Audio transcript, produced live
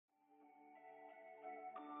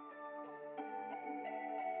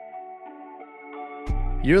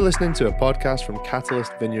You're listening to a podcast from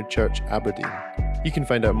Catalyst Vineyard Church, Aberdeen. You can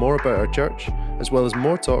find out more about our church, as well as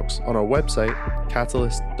more talks on our website,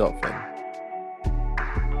 catalyst.fin.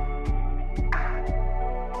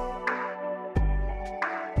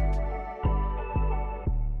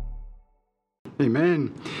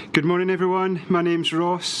 Amen. Good morning, everyone. My name's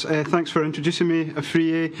Ross. Thanks for introducing me,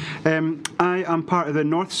 Afriye. I am part of the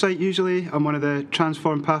North site usually. I'm one of the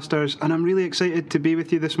Transform pastors, and I'm really excited to be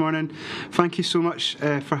with you this morning. Thank you so much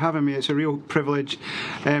for having me. It's a real privilege.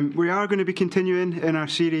 We are going to be continuing in our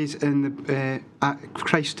series in the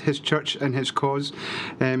Christ, His Church and His Cause.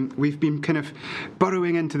 We've been kind of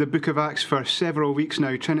burrowing into the book of Acts for several weeks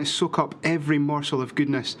now, trying to soak up every morsel of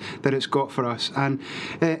goodness that it's got for us. And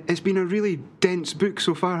it's been a really dense book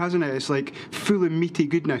so far, hasn't it? It's like full of meaty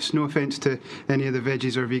goodness. No offence to any of the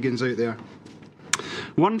veggies or vegans out there.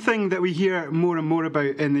 One thing that we hear more and more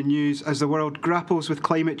about in the news as the world grapples with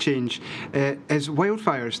climate change is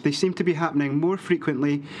wildfires. They seem to be happening more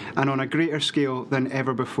frequently and on a greater scale than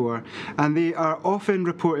ever before. And they are often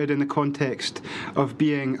reported in the context of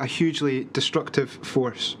being a hugely destructive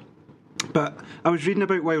force. But I was reading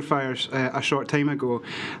about wildfires a short time ago,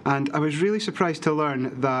 and I was really surprised to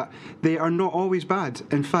learn that they are not always bad.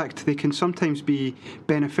 In fact, they can sometimes be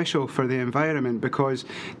beneficial for the environment because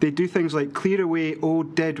they do things like clear away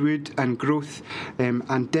old dead wood and growth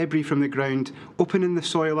and debris from the ground, opening the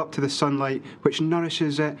soil up to the sunlight, which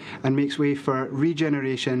nourishes it and makes way for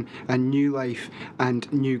regeneration and new life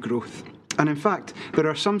and new growth. And in fact, there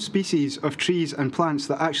are some species of trees and plants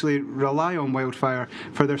that actually rely on wildfire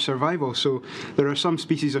for their survival. So there are some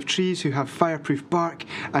species of trees who have fireproof bark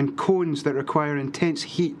and cones that require intense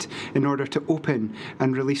heat in order to open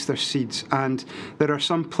and release their seeds. And there are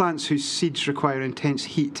some plants whose seeds require intense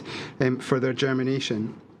heat for their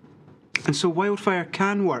germination. And so wildfire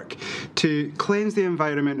can work to cleanse the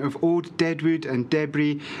environment of old deadwood and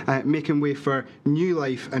debris, making way for new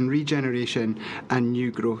life and regeneration and new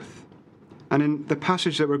growth. And in the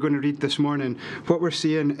passage that we're going to read this morning, what we're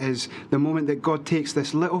seeing is the moment that God takes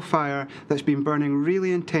this little fire that's been burning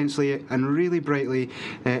really intensely and really brightly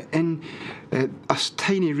in a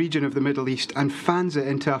tiny region of the Middle East and fans it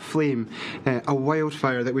into a flame, a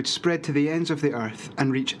wildfire that would spread to the ends of the earth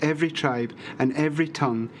and reach every tribe and every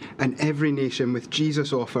tongue and every nation with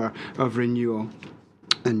Jesus' offer of renewal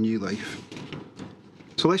and new life.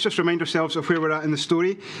 So let's just remind ourselves of where we're at in the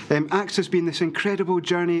story. Acts has been this incredible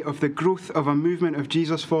journey of the growth of a movement of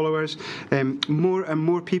Jesus followers. More and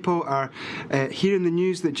more people are hearing the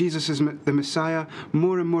news that Jesus is the Messiah.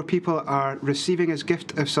 More and more people are receiving his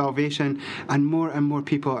gift of salvation, and more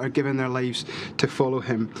people are giving their lives to follow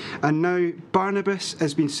him. And now Barnabas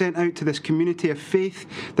has been sent out to this community of faith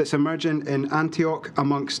that's emerging in Antioch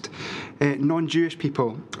amongst non-Jewish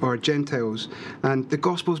people or Gentiles. And the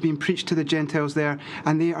gospel's being preached to the Gentiles there,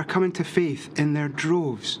 and they are coming to faith in their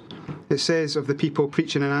droves. It says of the people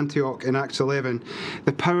preaching in Antioch in Acts 11,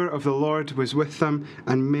 the power of the Lord was with them,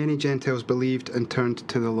 and many Gentiles believed and turned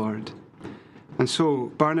to the Lord. And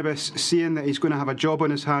so Barnabas, seeing that he's going to have a job on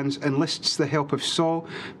his hands, enlists the help of Saul,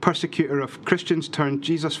 persecutor of Christians turned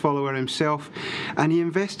Jesus follower himself, and he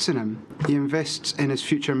invests in him. He invests in his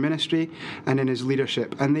future ministry and in his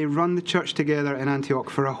leadership. And they run the church together in Antioch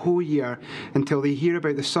for a whole year until they hear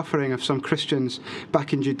about the suffering of some Christians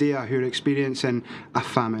back in Judea who are experiencing a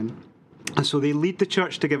famine. And so they lead the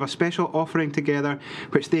church to give a special offering together,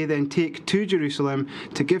 which they then take to Jerusalem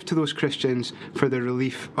to give to those Christians for the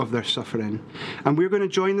relief of their suffering. And we're going to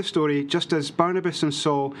join the story just as Barnabas and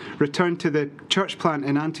Saul return to the church plant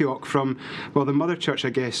in Antioch from, well, the mother church,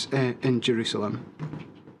 I guess, in Jerusalem.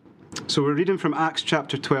 So we're reading from Acts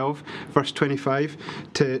chapter 12, verse 25,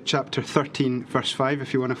 to chapter 13, verse 5,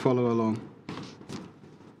 if you want to follow along.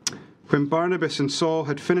 When Barnabas and Saul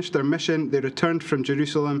had finished their mission, they returned from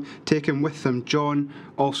Jerusalem, taking with them John,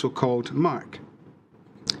 also called Mark.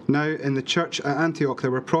 Now in the church at Antioch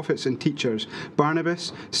there were prophets and teachers: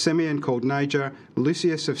 Barnabas, Simeon called Niger,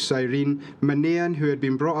 Lucius of Cyrene, Manaen, who had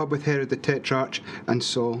been brought up with Herod the Tetrarch, and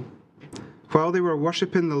Saul. While they were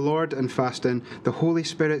worshipping the Lord and fasting, the Holy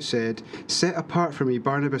Spirit said, "Set apart for me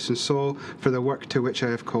Barnabas and Saul for the work to which I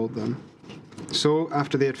have called them." So,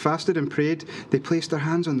 after they had fasted and prayed, they placed their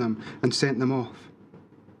hands on them and sent them off.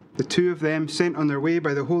 The two of them, sent on their way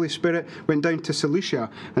by the Holy Spirit, went down to Seleucia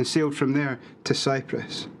and sailed from there to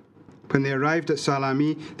Cyprus. When they arrived at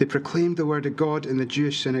Salami, they proclaimed the word of God in the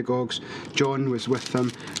Jewish synagogues. John was with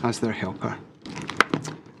them as their helper.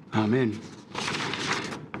 Amen.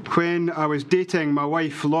 When I was dating my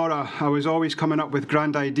wife, Laura, I was always coming up with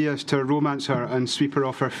grand ideas to romance her and sweep her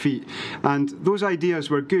off her feet. And those ideas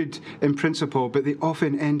were good in principle, but they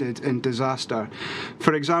often ended in disaster.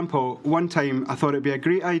 For example, one time I thought it'd be a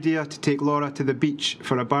great idea to take Laura to the beach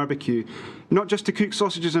for a barbecue. Not just to cook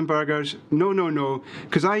sausages and burgers, no,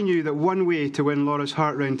 because I knew that one way to win Laura's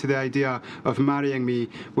heart round to the idea of marrying me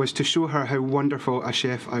was to show her how wonderful a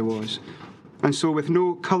chef I was. And so, with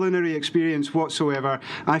no culinary experience whatsoever,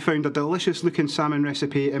 I found a delicious-looking salmon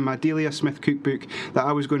recipe in my Delia Smith cookbook that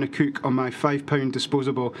I was going to cook on my £5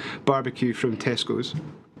 disposable barbecue from Tesco's.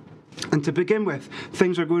 And to begin with,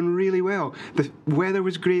 things are going really well. The weather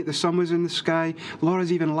was great, the sun was in the sky.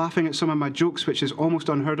 Laura's even laughing at some of my jokes, which is almost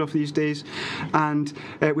unheard of these days. And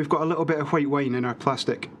we've got a little bit of white wine in our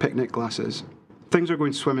plastic picnic glasses. Things are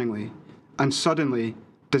going swimmingly. And suddenly,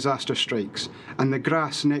 disaster strikes, and the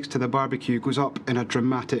grass next to the barbecue goes up in a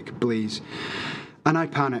dramatic blaze. And I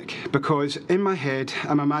panic, because in my head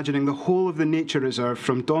I'm imagining the whole of the nature reserve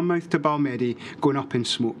from Donmouth to Balmedie going up in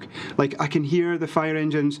smoke. Like, I can hear the fire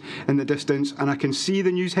engines in the distance, and I can see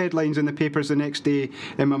the news headlines in the papers the next day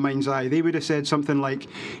in my mind's eye. They would have said something like,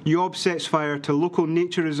 "Yob sets fire to local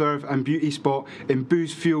nature reserve and beauty spot in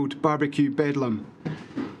booze-fueled barbecue bedlam."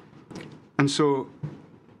 And so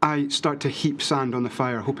I start to heap sand on the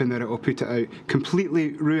fire, hoping that it will put it out,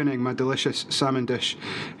 completely ruining my delicious salmon dish.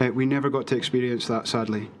 We never got to experience that,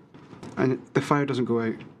 sadly. And the fire doesn't go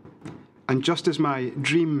out. And just as my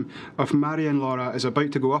dream of marrying Laura is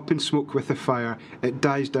about to go up in smoke with the fire, it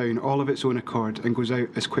dies down all of its own accord and goes out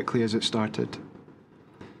as quickly as it started.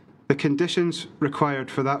 The conditions required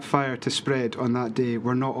for that fire to spread on that day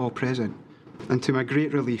were not all present. And to my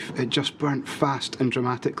great relief, it just burnt fast and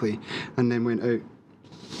dramatically and then went out.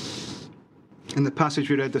 In the passage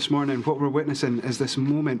we read this morning, what we're witnessing is this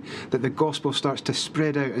moment that the gospel starts to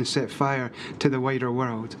spread out and set fire to the wider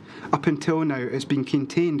world. Up until now, it's been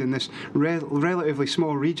contained in this relatively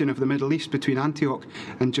small region of the Middle East between Antioch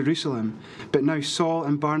and Jerusalem. But now Saul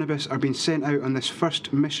and Barnabas are being sent out on this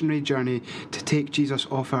first missionary journey to take Jesus'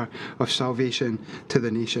 offer of salvation to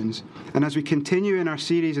the nations. And as we continue in our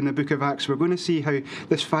series in the book of Acts, we're going to see how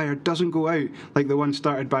this fire doesn't go out like the one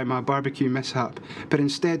started by my barbecue mishap, but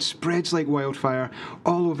instead spreads like wildfire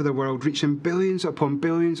all over the world, reaching billions upon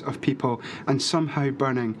billions of people and somehow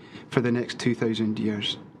burning for the next 2,000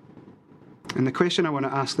 years. And the question I want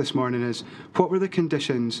to ask this morning is, what were the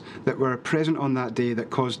conditions that were present on that day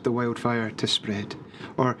that caused the wildfire to spread?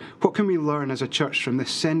 Or what can we learn as a church from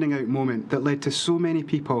this sending out moment that led to so many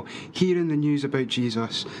people hearing the news about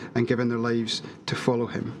Jesus and giving their lives to follow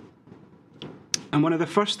him? And one of the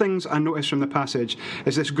first things I notice from the passage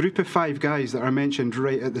is this group of 5 guys that are mentioned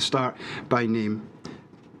right at the start by name.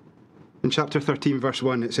 In chapter 13, verse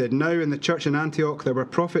 1, it said, "Now in the church in Antioch there were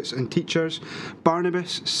prophets and teachers,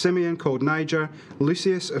 Barnabas, Simeon called Niger,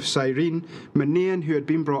 Lucius of Cyrene, Manaen who had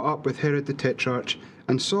been brought up with Herod the Tetrarch,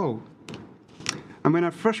 and Saul." And when I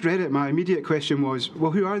first read it, my immediate question was,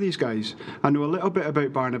 well, who are these guys? I know a little bit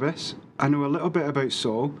about Barnabas, I know a little bit about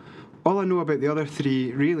Saul. All I know about the other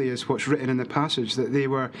 3 really is what's written in the passage, that they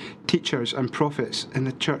were teachers and prophets in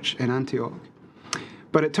the church in Antioch.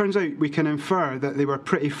 But it turns out we can infer that they were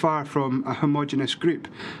pretty far from a homogeneous group.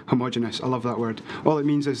 Homogeneous, I love that word. All it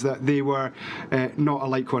means is that they were not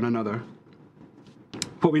alike one another.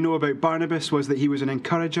 What we know about Barnabas was that he was an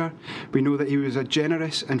encourager. We know that he was a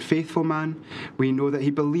generous and faithful man. We know that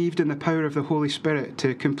he believed in the power of the Holy Spirit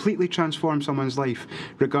to completely transform someone's life,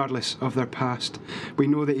 regardless of their past. We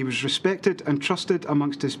know that he was respected and trusted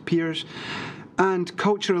amongst his peers. And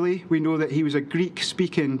culturally, we know that he was a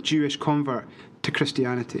Greek-speaking Jewish convert to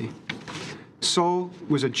Christianity. Saul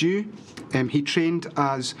was a Jew. He trained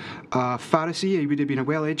as a Pharisee. He would have been a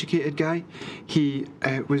well-educated guy. He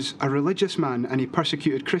was a religious man, and he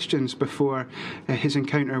persecuted Christians before his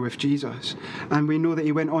encounter with Jesus. And we know that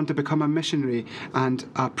he went on to become a missionary and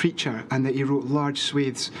a preacher, and that he wrote large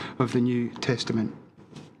swathes of the New Testament.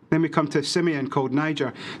 Then we come to Simeon called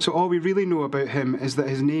Niger. So all we really know about him is that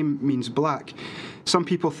his name means black. Some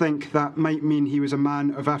people think that might mean he was a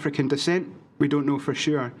man of African descent. We don't know for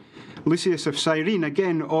sure. Lucius of Cyrene,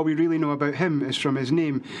 again, all we really know about him is from his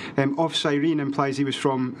name. Of Cyrene implies he was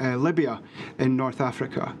from Libya in North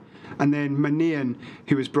Africa. And then Manaen,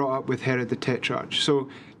 who was brought up with Herod the Tetrarch. So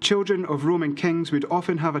children of Roman kings would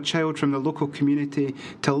often have a child from the local community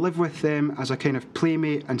to live with them as a kind of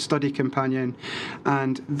playmate and study companion.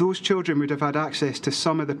 And those children would have had access to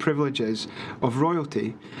some of the privileges of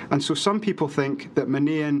royalty. And so some people think that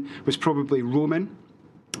Manaen was probably Roman,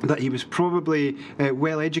 that he was probably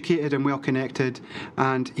well-educated and well-connected,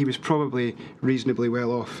 and he was probably reasonably well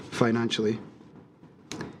off financially.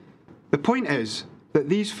 The point is that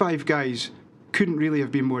these 5 guys couldn't really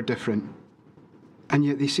have been more different, and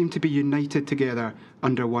yet they seem to be united together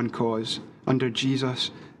under one cause, under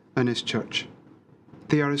Jesus and his church.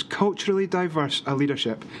 They are as culturally diverse a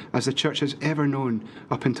leadership as the church has ever known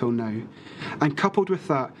up until now. And coupled with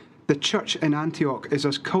that, the church in Antioch is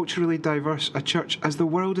as culturally diverse a church as the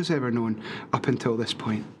world has ever known up until this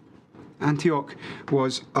point. Antioch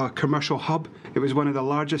was a commercial hub. It was one of the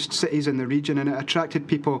largest cities in the region, and it attracted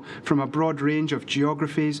people from a broad range of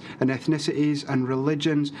geographies and ethnicities and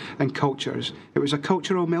religions and cultures. It was a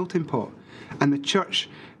cultural melting pot, and the church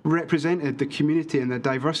represented the community and the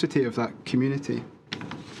diversity of that community.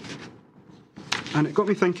 And it got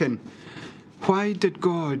me thinking, why did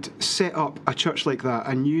God set up a church like that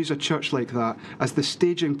and use a church like that as the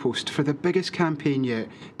staging post for the biggest campaign yet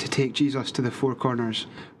to take Jesus to the 4 corners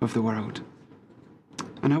of the world?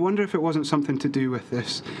 And I wonder if it wasn't something to do with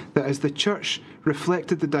this, that as the church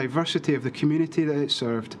reflected the diversity of the community that it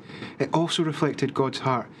served, it also reflected God's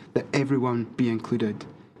heart that everyone be included.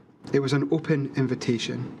 It was an open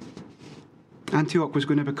invitation. Antioch was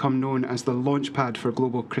going to become known as the launchpad for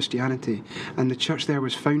global Christianity, and the church there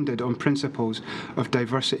was founded on principles of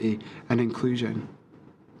diversity and inclusion.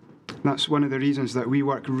 That's one of the reasons that we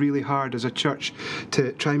work really hard as a church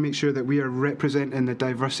to try and make sure that we are representing the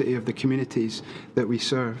diversity of the communities that we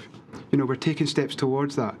serve. You know, we're taking steps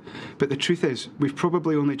towards that. But the truth is, we've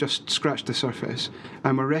probably only just scratched the surface.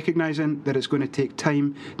 And we're recognising that it's going to take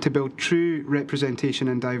time to build true representation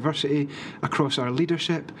and diversity across our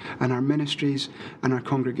leadership and our ministries and our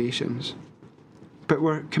congregations. But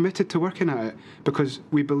we're committed to working at it because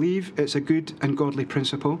we believe it's a good and godly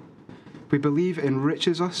principle. We believe it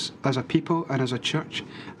enriches us as a people and as a church,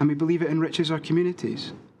 and we believe it enriches our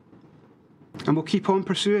communities. And we'll keep on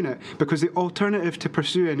pursuing it because the alternative to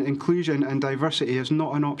pursuing inclusion and diversity is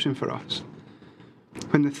not an option for us.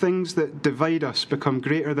 When the things that divide us become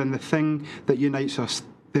greater than the thing that unites us,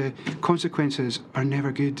 the consequences are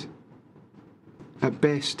never good. At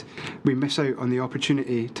best, we miss out on the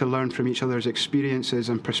opportunity to learn from each other's experiences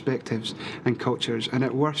and perspectives and cultures. And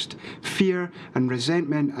at worst, fear and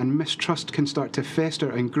resentment and mistrust can start to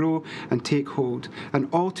fester and grow and take hold. And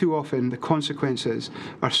all too often, the consequences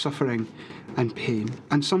are suffering and pain.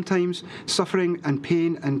 And sometimes suffering and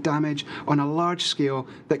pain and damage on a large scale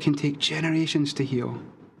that can take generations to heal.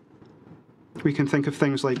 We can think of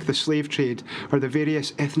things like the slave trade or the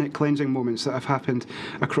various ethnic cleansing moments that have happened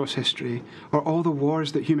across history, or all the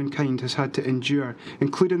wars that humankind has had to endure,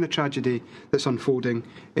 including the tragedy that's unfolding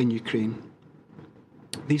in Ukraine.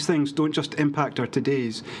 These things don't just impact our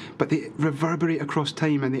todays, but they reverberate across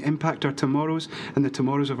time and they impact our tomorrows and the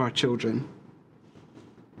tomorrows of our children.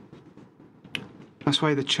 That's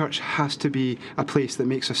why the church has to be a place that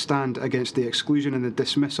makes a stand against the exclusion and the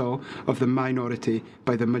dismissal of the minority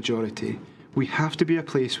by the majority. We have to be a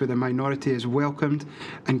place where the minority is welcomed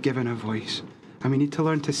and given a voice. And we need to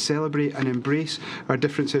learn to celebrate and embrace our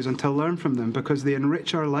differences and to learn from them because they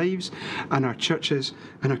enrich our lives and our churches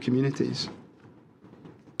and our communities.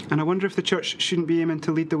 And I wonder if the church shouldn't be aiming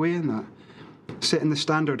to lead the way in that, setting the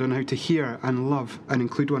standard on how to hear and love and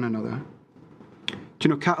include one another. Do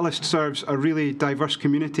you know, Catalyst serves a really diverse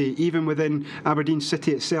community, even within Aberdeen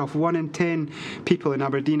City itself. 1 in 10 people in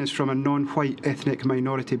Aberdeen is from a non-white ethnic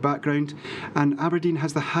minority background, and Aberdeen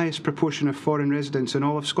has the highest proportion of foreign residents in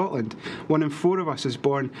all of Scotland. 1 in 4 of us is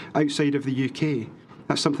born outside of the UK.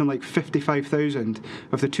 That's something like 55,000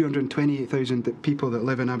 of the 228,000 people that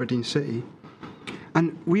live in Aberdeen City.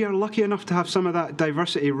 And we are lucky enough to have some of that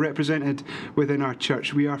diversity represented within our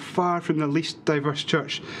church. We are far from the least diverse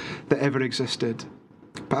church that ever existed.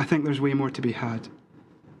 But I think there's way more to be had.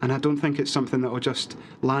 And I don't think it's something that will just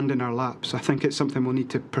land in our laps. I think it's something we'll need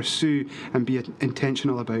to pursue and be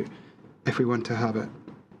intentional about if we want to have it.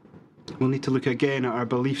 We'll need to look again at our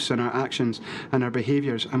beliefs and our actions and our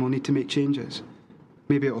behaviours, and we'll need to make changes.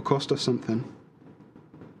 Maybe it will cost us something.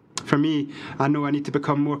 For me, I know I need to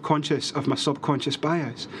become more conscious of my subconscious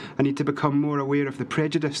bias. I need to become more aware of the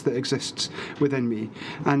prejudice that exists within me.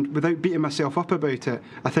 And without beating myself up about it,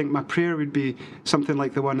 I think my prayer would be something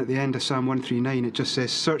like the one at the end of Psalm 139. It just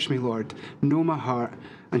says, "Search me, Lord, know my heart,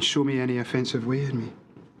 and show me any offensive way in me."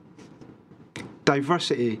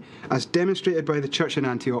 Diversity, as demonstrated by the church in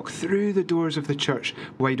Antioch, threw the doors of the church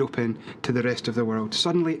wide open to the rest of the world.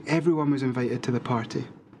 Suddenly, everyone was invited to the party.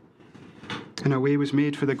 And a way was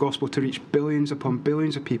made for the gospel to reach billions upon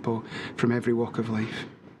billions of people from every walk of life.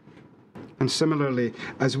 And similarly,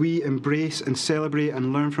 as we embrace and celebrate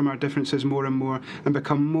and learn from our differences more and more and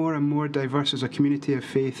become more and more diverse as a community of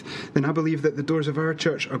faith, then I believe that the doors of our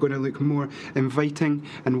church are going to look more inviting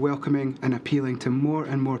and welcoming and appealing to more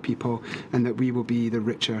and more people, and that we will be the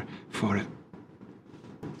richer for it.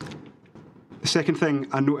 The second thing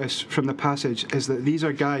I notice from the passage is that these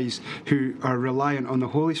are guys who are reliant on the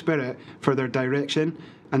Holy Spirit for their direction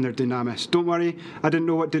and their dunamis. Don't worry, I didn't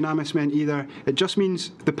know what dunamis meant either. It just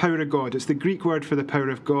means the power of God. It's the Greek word for the power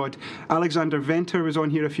of God. Alexander Venter was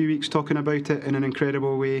on here a few weeks talking about it in an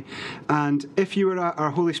incredible way. And if you were at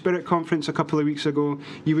our Holy Spirit conference a couple of weeks ago,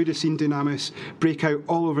 you would have seen dunamis break out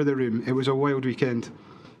all over the room. It was a wild weekend.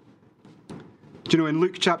 Do you know, in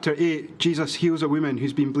Luke chapter 8, Jesus heals a woman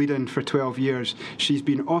who's been bleeding for 12 years. She's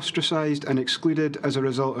been ostracised and excluded as a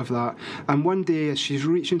result of that. And one day, as she's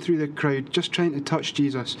reaching through the crowd, just trying to touch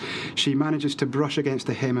Jesus, she manages to brush against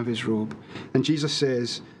the hem of his robe. And Jesus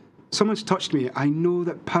says, "Someone's touched me. I know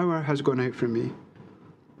that power has gone out from me."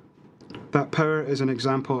 That power is an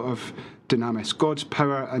example of dunamis, God's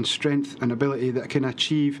power and strength and ability that can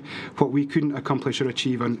achieve what we couldn't accomplish or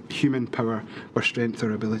achieve on human power or strength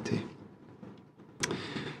or ability.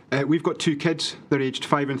 We've got 2 kids. They're aged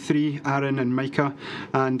 5 and 3, Aaron and Micah.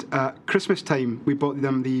 And at Christmas time, we bought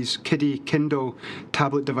them these kiddie Kindle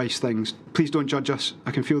tablet device things. Please don't judge us.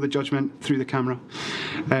 I can feel the judgment through the camera.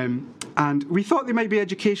 And we thought they might be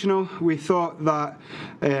educational. We thought that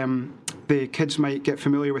the kids might get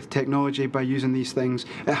familiar with technology by using these things.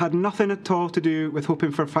 It had nothing at all to do with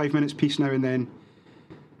hoping for 5 minutes peace now and then.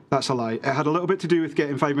 That's a lie. It had a little bit to do with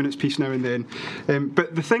getting 5 minutes peace now and then.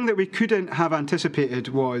 But the thing that we couldn't have anticipated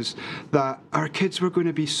was that our kids were going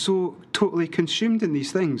to be so totally consumed in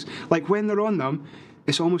these things. Like when they're on them,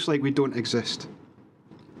 it's almost like we don't exist.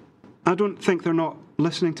 I don't think they're not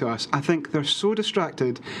listening to us. I think they're so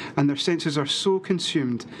distracted and their senses are so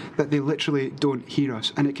consumed that they literally don't hear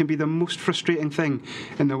us. And it can be the most frustrating thing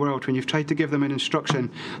in the world when you've tried to give them an instruction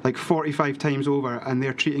like 45 times over and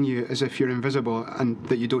they're treating you as if you're invisible and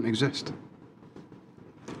that you don't exist.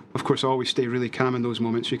 Of course, I always stay really calm in those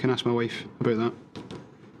moments. You can ask my wife about that.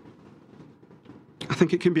 I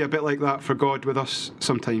think it can be a bit like that for God with us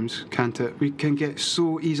sometimes, can't it? We can get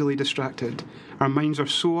so easily distracted. Our minds are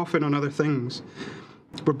so often on other things.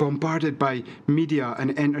 We're bombarded by media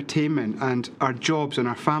and entertainment and our jobs and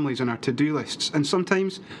our families and our to-do lists. And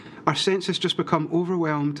sometimes our senses just become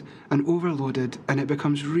overwhelmed and overloaded, and it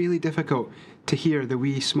becomes really difficult to hear the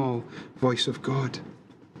wee small voice of God.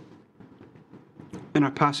 In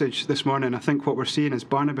our passage this morning, I think what we're seeing is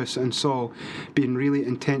Barnabas and Saul being really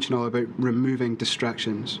intentional about removing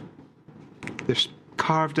distractions. They've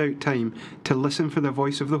carved out time to listen for the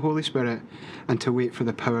voice of the Holy Spirit and to wait for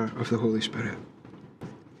the power of the Holy Spirit.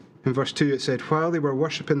 In verse 2 it said, "While they were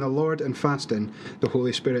worshipping the Lord and fasting, the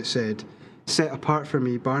Holy Spirit said, 'Set apart for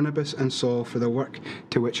me Barnabas and Saul for the work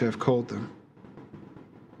to which I have called them.'"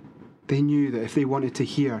 They knew that if they wanted to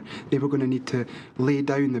hear, they were going to need to lay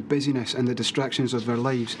down the busyness and the distractions of their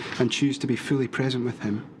lives and choose to be fully present with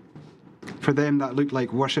Him. For them, that looked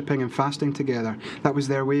like worshipping and fasting together. That was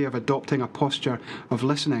their way of adopting a posture of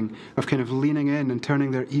listening, of kind of leaning in and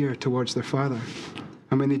turning their ear towards their Father.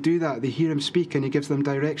 And when they do that, they hear Him speak and He gives them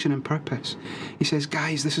direction and purpose. He says,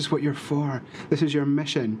 "Guys, this is what you're for. This is your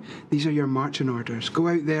mission. These are your marching orders. Go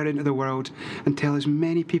out there into the world and tell as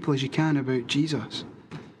many people as you can about Jesus.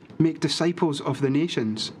 Make disciples of the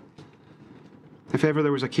nations." If ever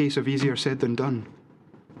there was a case of easier said than done.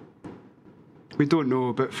 We don't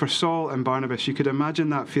know, but for Saul and Barnabas, you could imagine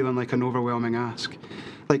that feeling like an overwhelming ask.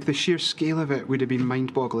 Like the sheer scale of it would have been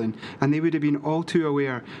mind-boggling, and they would have been all too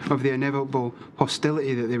aware of the inevitable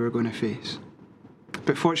hostility that they were going to face.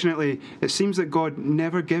 But fortunately, it seems that God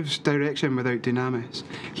never gives direction without dunamis.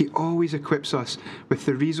 He always equips us with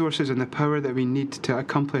the resources and the power that we need to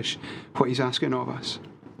accomplish what He's asking of us.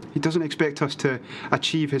 He doesn't expect us to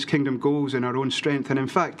achieve His kingdom goals in our own strength. And in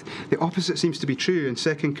fact, the opposite seems to be true. In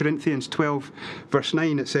 2 Corinthians 12, verse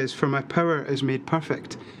 9, it says, "For my power is made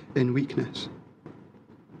perfect in weakness."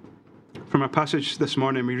 From our passage this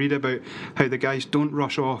morning, we read about how the guys don't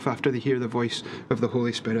rush off after they hear the voice of the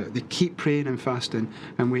Holy Spirit. They keep praying and fasting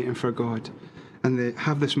and waiting for God. And they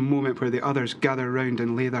have this moment where the others gather around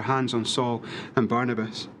and lay their hands on Saul and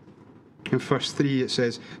Barnabas. In verse 3 it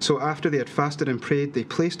says, "So after they had fasted and prayed, they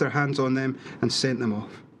placed their hands on them and sent them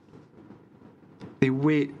off." They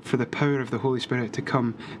wait for the power of the Holy Spirit to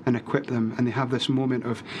come and equip them, and they have this moment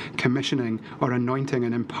of commissioning or anointing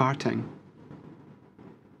and imparting.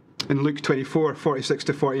 In Luke 24, 46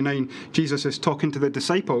 to 49, Jesus is talking to the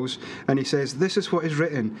disciples and He says, "This is what is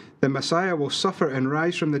written, the Messiah will suffer and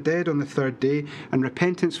rise from the dead on the third day, and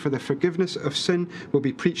repentance for the forgiveness of sin will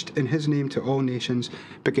be preached in His name to all nations,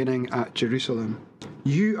 beginning at Jerusalem.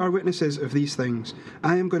 You are witnesses of these things.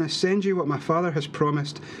 I am going to send you what my Father has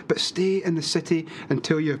promised, but stay in the city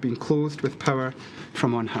until you have been clothed with power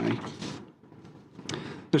from on high."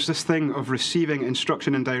 There's this thing of receiving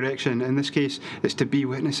instruction and direction. In this case, it's to be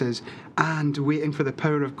witnesses and waiting for the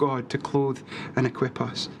power of God to clothe and equip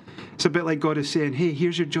us. It's a bit like God is saying, hey,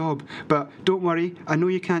 here's your job, but don't worry, I know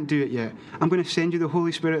you can't do it yet. I'm going to send you the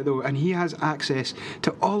Holy Spirit, though, and he has access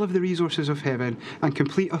to all of the resources of heaven and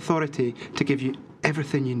complete authority to give you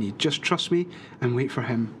everything you need. Just trust me and wait for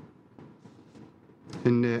him.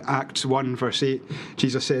 In Acts 1, verse 8,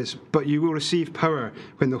 Jesus says, but you will receive power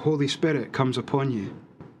when the Holy Spirit comes upon you.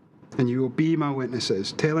 And you will be my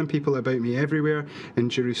witnesses, telling people about me everywhere in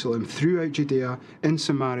Jerusalem, throughout Judea, in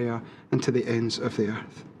Samaria, and to the ends of the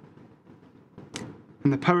earth.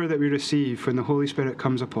 And the power that we receive when the Holy Spirit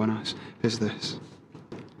comes upon us is this: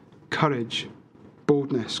 courage,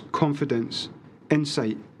 boldness, confidence,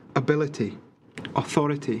 insight, ability,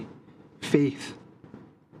 authority, faith,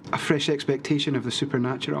 a fresh expectation of the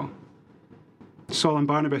supernatural. Saul and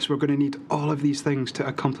Barnabas were going to need all of these things to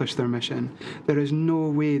accomplish their mission. There is no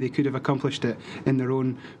way they could have accomplished it in their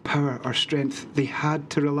own power or strength. They had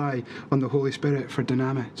to rely on the Holy Spirit for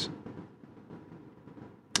dynamis.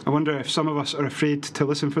 I wonder if some of us are afraid to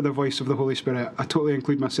listen for the voice of the Holy Spirit. I totally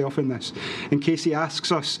include myself in this. In case he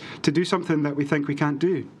asks us to do something that we think we can't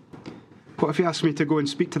do. What if he asks me to go and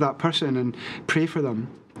speak to that person and pray for them?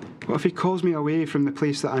 What if he calls me away from the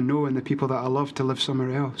place that I know and the people that I love to live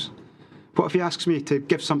somewhere else? What if he asks me to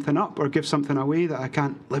give something up or give something away that I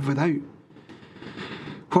can't live without?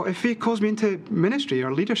 What if he calls me into ministry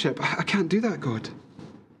or leadership? I can't do that, God.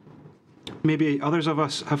 Maybe others of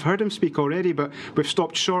us have heard him speak already, but we've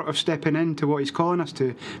stopped short of stepping into what he's calling us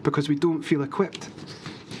to because we don't feel equipped.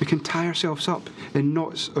 We can tie ourselves up in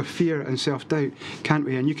knots of fear and self-doubt, can't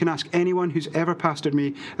we? And you can ask anyone who's ever pastored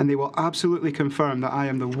me, and they will absolutely confirm that I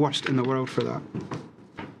am the worst in the world for that.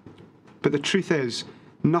 But the truth is,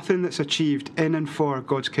 nothing that's achieved in and for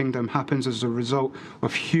God's kingdom happens as a result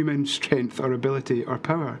of human strength or ability or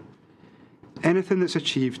power. Anything that's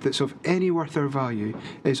achieved that's of any worth or value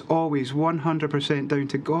is always 100% down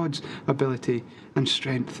to God's ability and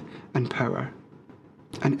strength and power.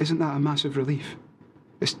 And isn't that a massive relief?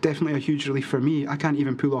 It's definitely a huge relief for me. I can't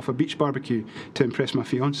even pull off a beach barbecue to impress my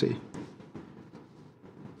fiancée.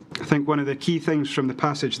 I think one of the key things from the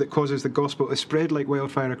passage that causes the gospel to spread like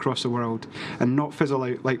wildfire across the world and not fizzle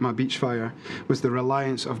out like my beach fire was the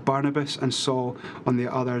reliance of Barnabas and Saul on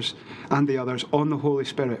the others on the Holy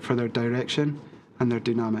Spirit for their direction and their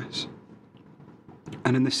dynamis.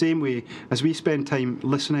 And in the same way, as we spend time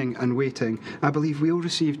listening and waiting, I believe we'll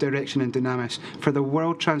receive direction and dynamis for the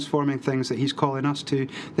world-transforming things that he's calling us to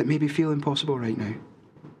that maybe feel impossible right now.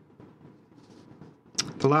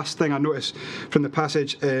 The last thing I noticed from the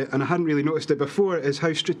passage, and I hadn't really noticed it before, is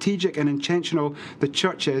how strategic and intentional the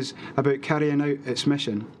church is about carrying out its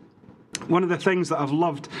mission. One of the things that I've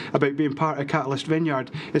loved about being part of Catalyst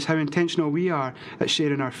Vineyard is how intentional we are at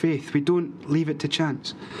sharing our faith. We don't leave it to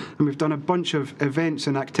chance. And we've done a bunch of events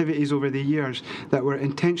and activities over the years that were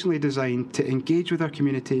intentionally designed to engage with our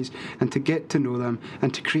communities and to get to know them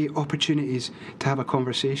and to create opportunities to have a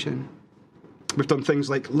conversation. We've done things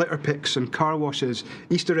like litter picks and car washes,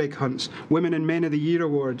 Easter egg hunts, Women and Men of the Year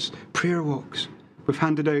awards, prayer walks. We've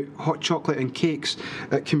handed out hot chocolate and cakes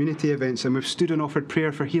at community events, and we've stood and offered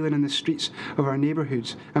prayer for healing in the streets of our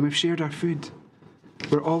neighbourhoods, and we've shared our food.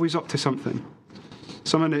 We're always up to something.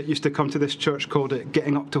 Someone that used to come to this church called it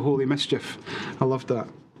getting up to holy mischief. I loved that.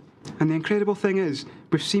 And the incredible thing is,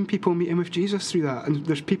 we've seen people meeting with Jesus through that, and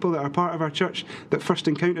there's people that are part of our church that first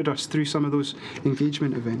encountered us through some of those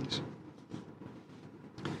engagement events.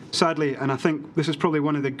 Sadly, and I think this is probably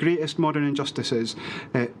one of the greatest modern injustices,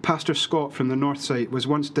 Pastor Scott from the North Site was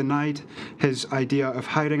once denied his idea of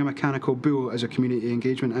hiring a mechanical bull as a community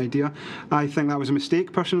engagement idea. I think that was a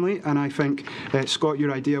mistake personally, and I think, Scott,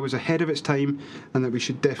 your idea was ahead of its time and that we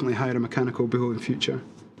should definitely hire a mechanical bull in future.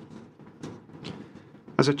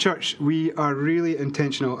 As a church, we are really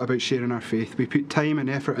intentional about sharing our faith. We put time and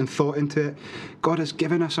effort and thought into it. God has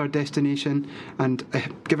given us our destination and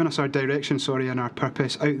given us our direction, and our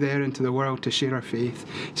purpose out there into the world to share our faith.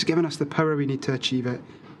 He's given us the power we need to achieve it.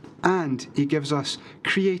 And he gives us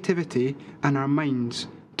creativity and our minds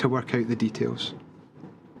to work out the details.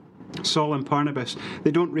 Saul and Barnabas,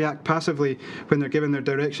 they don't react passively when they're given their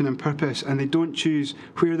direction and purpose, and they don't choose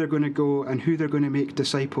where they're going to go and who they're going to make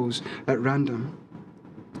disciples at random.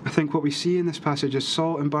 I think what we see in this passage is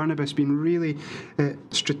Saul and Barnabas being really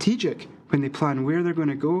strategic when they plan where they're going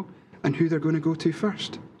to go and who they're going to go to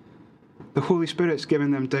first. The Holy Spirit's given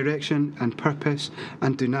them direction and purpose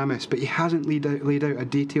and dynamis, but he hasn't laid out a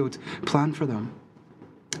detailed plan for them.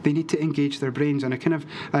 They need to engage their brains, and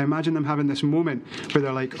I imagine them having this moment where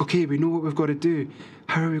they're like, okay, we know what we've got to do.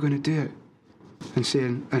 How are we going to do it?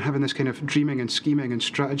 and having this kind of dreaming and scheming and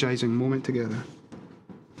strategizing moment together.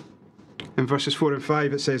 In verses 4 and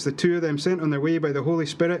 5 it says, "The two of them, sent on their way by the Holy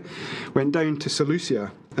Spirit, went down to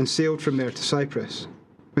Seleucia and sailed from there to Cyprus.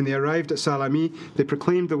 When they arrived at Salami, they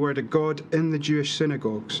proclaimed the word of God in the Jewish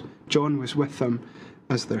synagogues. John was with them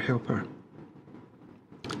as their helper."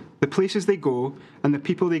 The places they go and the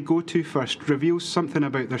people they go to first reveals something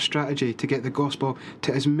about their strategy to get the gospel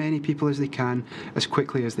to as many people as they can, as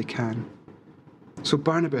quickly as they can. So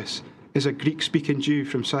Barnabas is a Greek-speaking Jew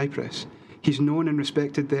from Cyprus. He's known and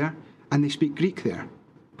respected there, and they speak Greek there.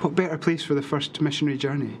 What better place for the first missionary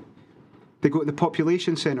journey? They go to the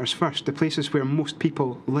population centres first, the places where most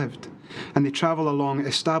people lived, and they travel along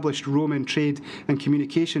established Roman trade and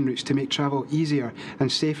communication routes to make travel easier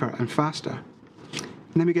and safer and faster.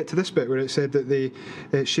 And then we get to this bit where it said that they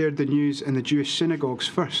shared the news in the Jewish synagogues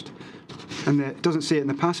first. And it doesn't say it in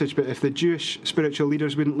the passage, but if the Jewish spiritual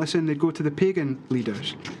leaders wouldn't listen, they'd go to the pagan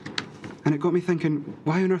leaders. And it got me thinking,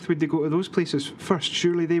 why on earth would they go to those places first?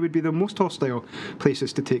 Surely they would be the most hostile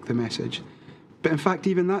places to take the message. But in fact,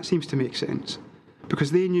 even that seems to make sense,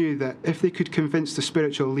 because they knew that if they could convince the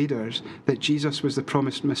spiritual leaders that Jesus was the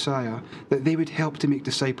promised Messiah, that they would help to make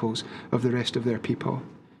disciples of the rest of their people.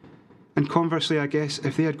 And conversely, I guess,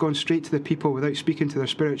 if they had gone straight to the people without speaking to their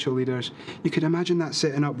spiritual leaders, you could imagine that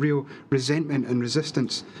setting up real resentment and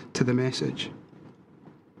resistance to the message.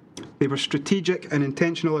 They were strategic and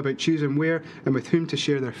intentional about choosing where and with whom to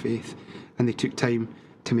share their faith, and they took time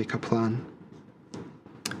to make a plan.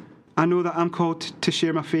 I know that I'm called to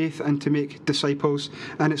share my faith and to make disciples,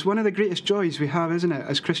 and it's one of the greatest joys we have, isn't it,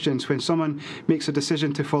 as Christians, when someone makes a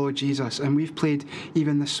decision to follow Jesus and we've played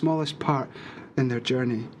even the smallest part in their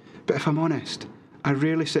journey. But if I'm honest, I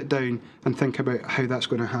rarely sit down and think about how that's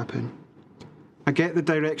going to happen. I get the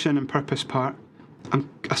direction and purpose part.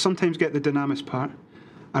 I sometimes get the dynamis part.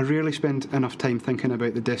 I rarely spend enough time thinking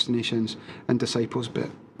about the destinations and disciples bit,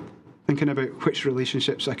 thinking about which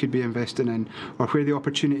relationships I could be investing in or where the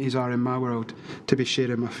opportunities are in my world to be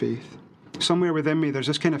sharing my faith. Somewhere within me there's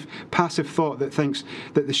this kind of passive thought that thinks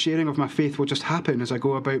that the sharing of my faith will just happen as I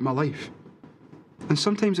go about my life. And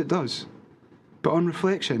sometimes it does. But on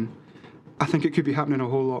reflection, I think it could be happening a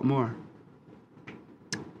whole lot more.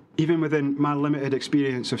 Even within my limited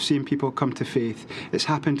experience of seeing people come to faith, it's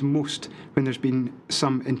happened most when there's been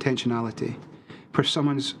some intentionality, where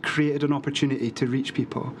someone's created an opportunity to reach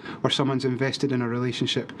people, or someone's invested in a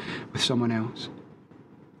relationship with someone else.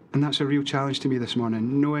 And that's a real challenge to me this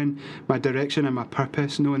morning, knowing my direction and my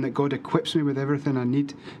purpose, knowing that God equips me with everything I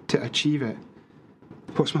need to achieve it.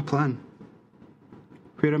 What's my plan?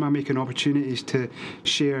 Where am I making opportunities to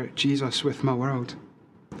share Jesus with my world?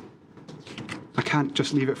 I can't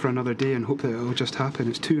just leave it for another day and hope that it'll just happen.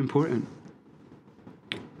 It's too important.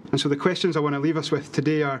 And so the questions I want to leave us with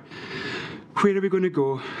today are, where are we going to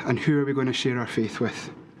go and who are we going to share our faith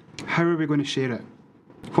with? How are we going to share it?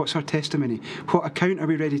 What's our testimony? What account are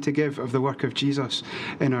we ready to give of the work of Jesus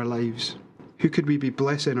in our lives? Who could we be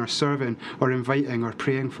blessing or serving or inviting or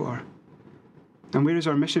praying for? And where is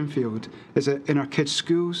our mission field? Is it in our kids'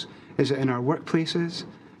 schools? Is it in our workplaces?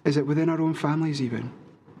 Is it within our own families even?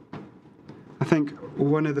 I think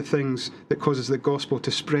one of the things that causes the gospel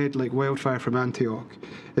to spread like wildfire from Antioch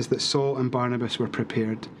is that Saul and Barnabas were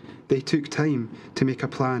prepared. They took time to make a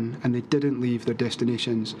plan and they didn't leave their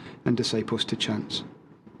destinations and disciples to chance.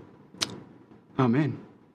 Amen.